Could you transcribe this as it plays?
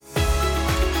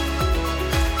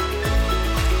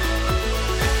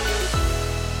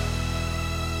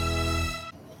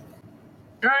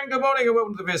good morning, and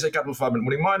welcome to the VSA Capital 5 Minute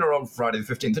Morning Miner on Friday the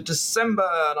 15th of December,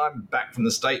 and I'm back from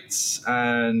the States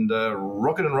and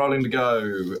rocking and rolling to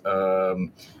go.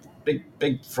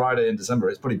 Big Friday in December.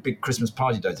 It's probably big Christmas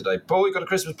party day today. Paul, you got a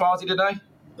Christmas party today?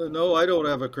 No, I don't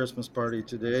have a Christmas party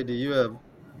today. Do you have?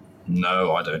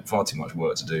 No, I don't. Far too much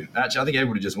work to do. Actually, I think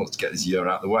everybody just wants to get this year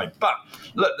out of the way. But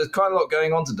look, there's quite a lot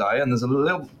going on today, and there's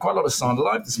quite a lot of sign of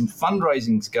life. There's some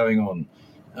fundraisings going on,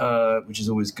 which is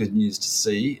always good news to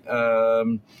see.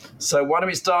 So why don't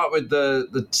we start with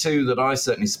the two that I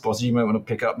certainly spotted you might want to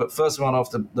pick up. But first one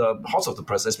hot off the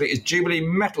press this week is Jubilee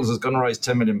Metals has going to raise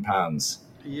 £10 million.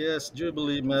 Yes,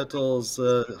 Jubilee Metals,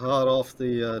 hot off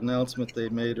the announcement they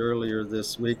made earlier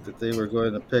this week that they were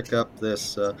going to pick up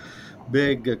this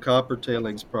big copper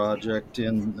tailings project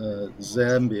in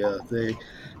Zambia. They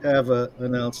have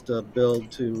announced a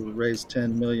build to raise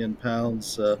 £10 million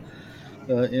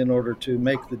in order to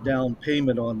make the down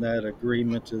payment on that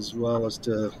agreement, as well as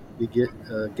to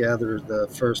gather the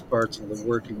first parts of the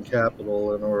working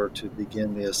capital in order to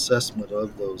begin the assessment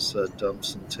of those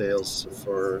dumps and tails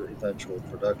for eventual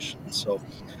production. So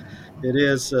it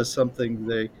is something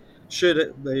they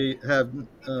have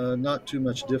not too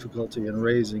much difficulty in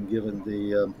raising, given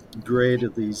the grade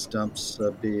of these dumps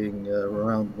being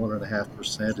around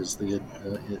 1.5% is the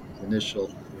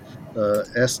initial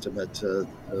estimate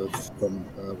from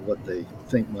what they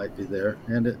think might be there,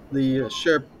 and the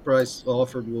share price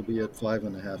offered will be at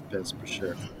 5.5 pence per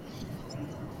share.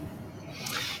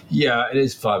 Yeah, it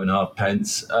is 5.5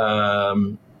 pence.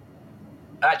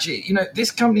 Actually, this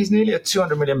company is nearly a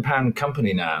 £200 million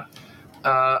company now.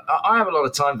 I have a lot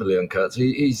of time for Leon Kurtz.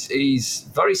 He's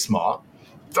very smart,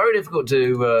 very difficult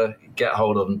to get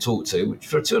hold of and talk to, which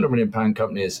for a £200 million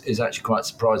company is actually quite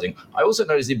surprising. I also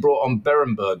noticed he brought on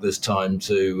Berenberg this time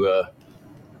to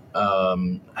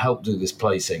help do this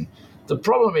placing. The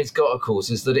problem he's got, of course,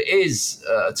 is that it is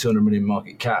a 200 million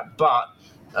market cap, but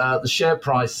the share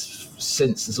price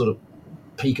since the sort of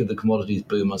peak of the commodities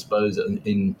boom, I suppose,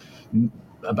 in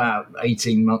about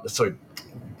 18 months, sorry,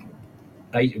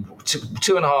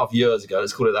 2.5 years ago,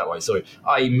 let's call it that way,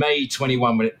 i.e. May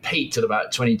 21, when it peaked at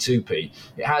about 22p,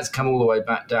 it has come all the way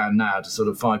back down now to sort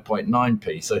of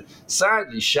 5.9p. So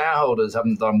sadly, shareholders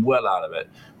haven't done well out of it.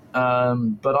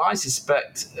 But I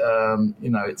suspect,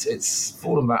 it's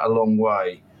fallen back a long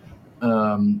way.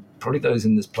 Probably those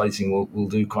in this placing will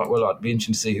do quite well. I'd be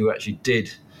interested to see who actually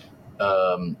did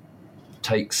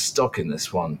take stock in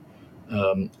this one.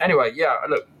 Anyway, yeah,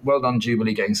 look, well done,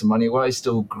 Jubilee, getting some money away,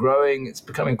 still growing. It's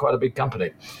becoming quite a big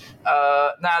company.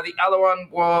 Now, the other one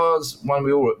was one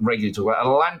we all regularly talk about,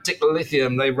 Atlantic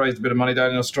Lithium. They've raised a bit of money down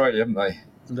in Australia, haven't they?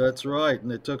 That's right,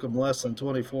 and it took them less than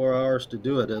 24 hours to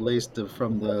do it, at least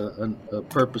from the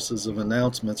purposes of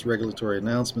announcements, regulatory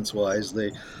announcements wise.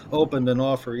 They opened an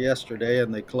offer yesterday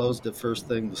and they closed it first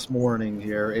thing this morning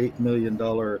here, $8 million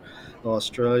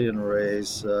Australian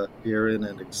raise here in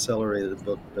an accelerated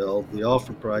book build. The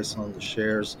offer price on the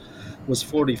shares was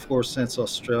 44 cents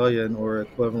Australian, or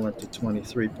equivalent to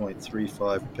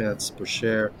 23.35 pence per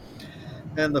share.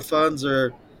 And the funds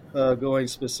are going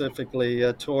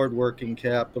specifically toward working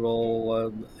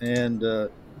capital and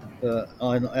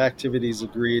on activities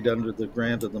agreed under the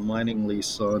grant of the mining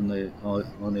lease on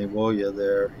Ewoya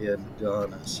there in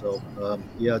Ghana. So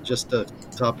just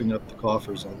topping up the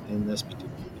coffers in this particular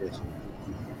case.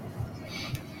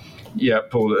 Yeah,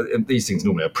 Paul, these things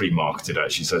normally are pre-marketed,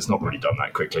 actually, so it's not really done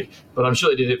that quickly. But I'm sure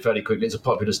they did it fairly quickly. It's a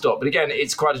popular stock. But again,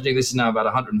 it's quite interesting. This is now about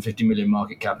 150 million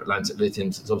market cap, Atlantic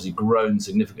Lithium. So it's obviously grown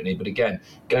significantly. But again,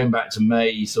 going back to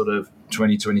May sort of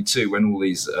 2022, when all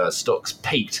these stocks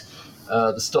peaked,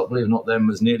 the stock, believe it or not, then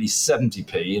was nearly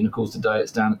 70p. And of course, today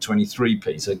it's down at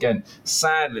 23p. So again,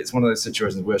 sadly, it's one of those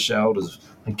situations where shareholders,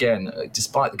 again,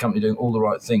 despite the company doing all the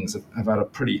right things, have had a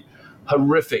pretty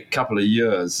horrific couple of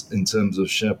years in terms of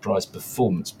share price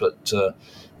performance, but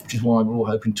which is why we're all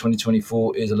hoping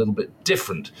 2024 is a little bit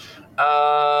different.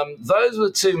 Those were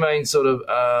the two main sort of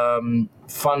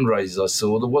fundraisers I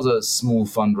saw. There was a small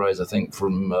fundraise, I think,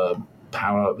 from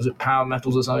Power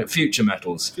Metals or something? Future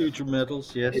Metals. Future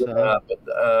Metals, yes. But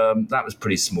that was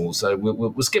pretty small, so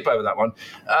we'll skip over that one.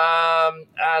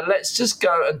 Let's just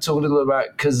go and talk a little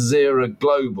about Kazera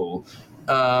Global.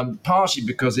 Partially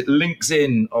because it links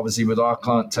in, obviously, with our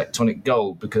client Tectonic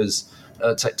Gold, because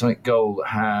Tectonic Gold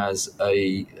has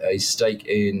a stake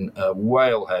in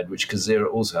Whalehead, which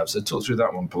Kazera also have. So talk through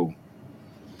that one, Paul.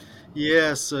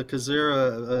 Yes,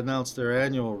 Kazera announced their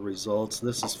annual results.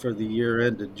 This is for the year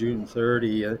ended June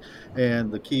 30,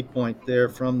 and the key point there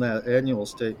from that annual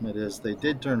statement is they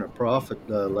did turn a profit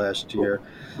last year,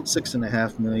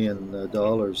 $6.5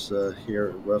 million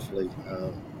here roughly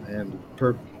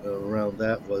around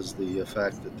that was the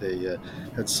fact that they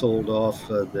had sold off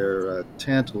their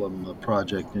tantalum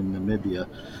project in Namibia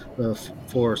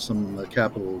for some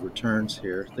capital returns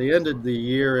here. They ended the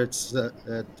year at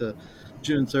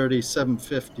June 30,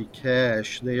 750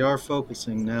 cash. They are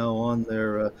focusing now on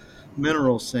their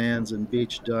mineral sands and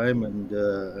beach diamond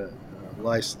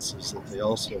licenses that they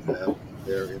also have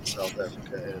there in South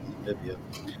Africa and Namibia.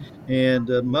 And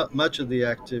much of the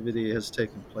activity has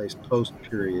taken place post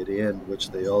period end,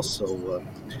 which they also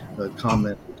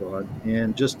commented on.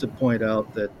 And just to point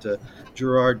out that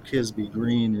Gerard Kisby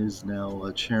Green is now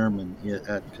chairman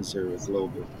at Kazera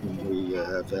Global, whom we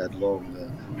have had long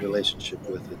relationship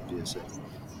with at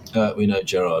VSA. We know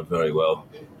Gerard very well.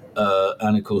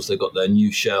 And of course, they've got their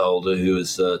new shareholder who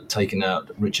has taken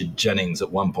out Richard Jennings at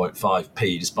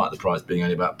 1.5p, despite the price being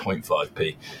only about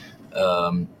 0.5p.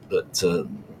 But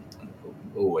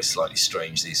always slightly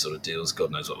strange, these sort of deals.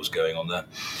 God knows what was going on there.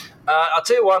 I'll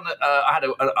tell you one. I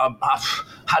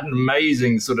had an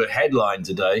amazing sort of headline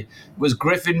today. Was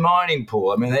Griffin Mining,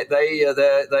 Paul? I mean,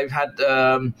 they've had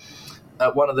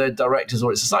one of their directors,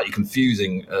 or it's a slightly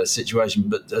confusing situation,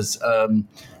 but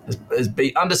has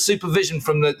been under supervision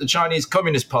from the Chinese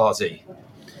Communist Party.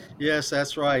 Yes,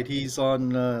 that's right. He's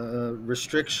on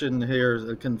restriction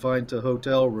here, confined to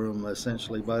hotel room,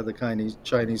 essentially, by the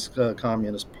Chinese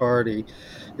Communist Party.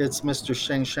 It's Mr.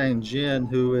 Sheng Jin,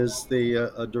 who is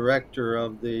the director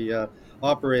of the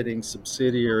operating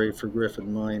subsidiary for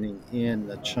Griffin Mining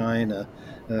in China,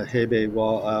 Hebei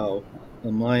Waao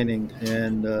Mining.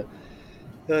 And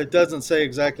it doesn't say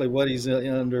exactly what he's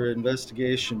under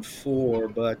investigation for,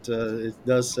 but it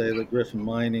does say that Griffin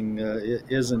Mining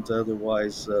isn't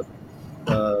otherwise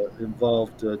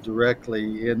involved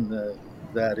directly in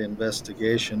that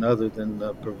investigation, other than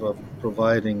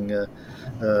providing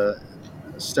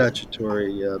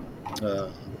statutory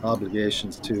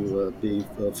obligations to be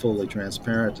fully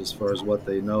transparent as far as what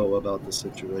they know about the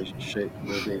situation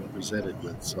they're being presented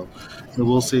with. So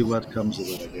we'll see what comes of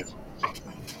it, I guess.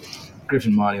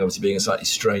 Griffin Mining obviously being a slightly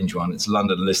strange one. It's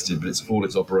London listed, but all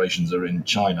its operations are in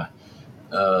China.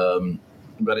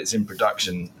 But it's in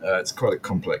production. It's quite a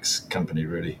complex company,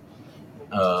 really.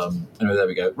 Anyway, there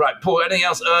we go. Right, Paul, anything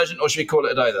else urgent, or should we call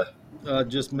it a day there?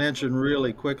 Just mention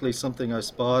really quickly something I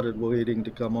spotted waiting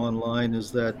to come online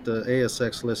is that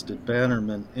ASX-listed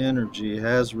Bannerman Energy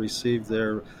has received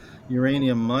their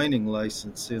uranium mining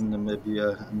license in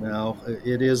Namibia now.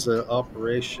 It is an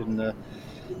operation.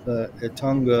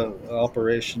 Etunga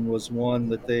operation was one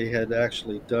that they had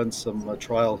actually done some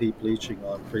trial heap leaching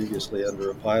on previously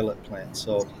under a pilot plant.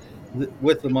 So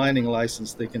with the mining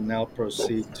license, they can now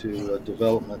proceed to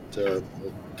development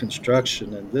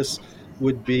construction. And this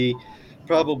would be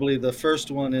probably the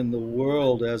first one in the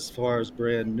world as far as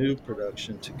brand new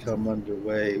production to come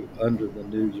underway under the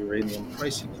new uranium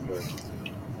pricing environment.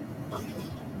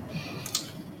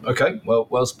 Okay,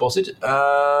 well spotted.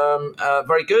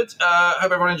 Very good.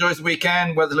 Hope everyone enjoys the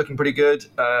weekend. Weather's looking pretty good,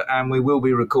 and we will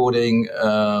be recording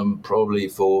probably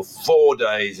for 4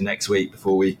 days next week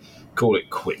before we call it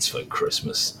quits for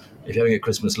Christmas. If you're having a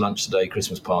Christmas lunch today,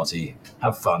 Christmas party,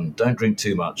 have fun. Don't drink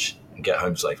too much and get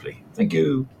home safely. Thank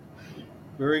you.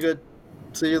 Very good.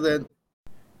 See you then.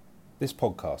 This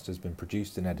podcast has been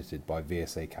produced and edited by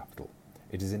VSA Capital.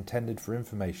 It is intended for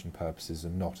information purposes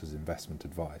and not as investment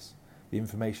advice. The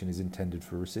information is intended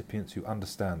for recipients who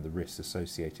understand the risks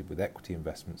associated with equity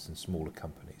investments in smaller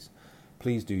companies.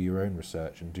 Please do your own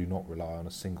research and do not rely on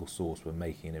a single source when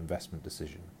making an investment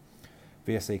decision.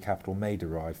 VSA Capital may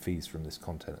derive fees from this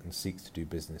content and seeks to do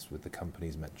business with the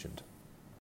companies mentioned.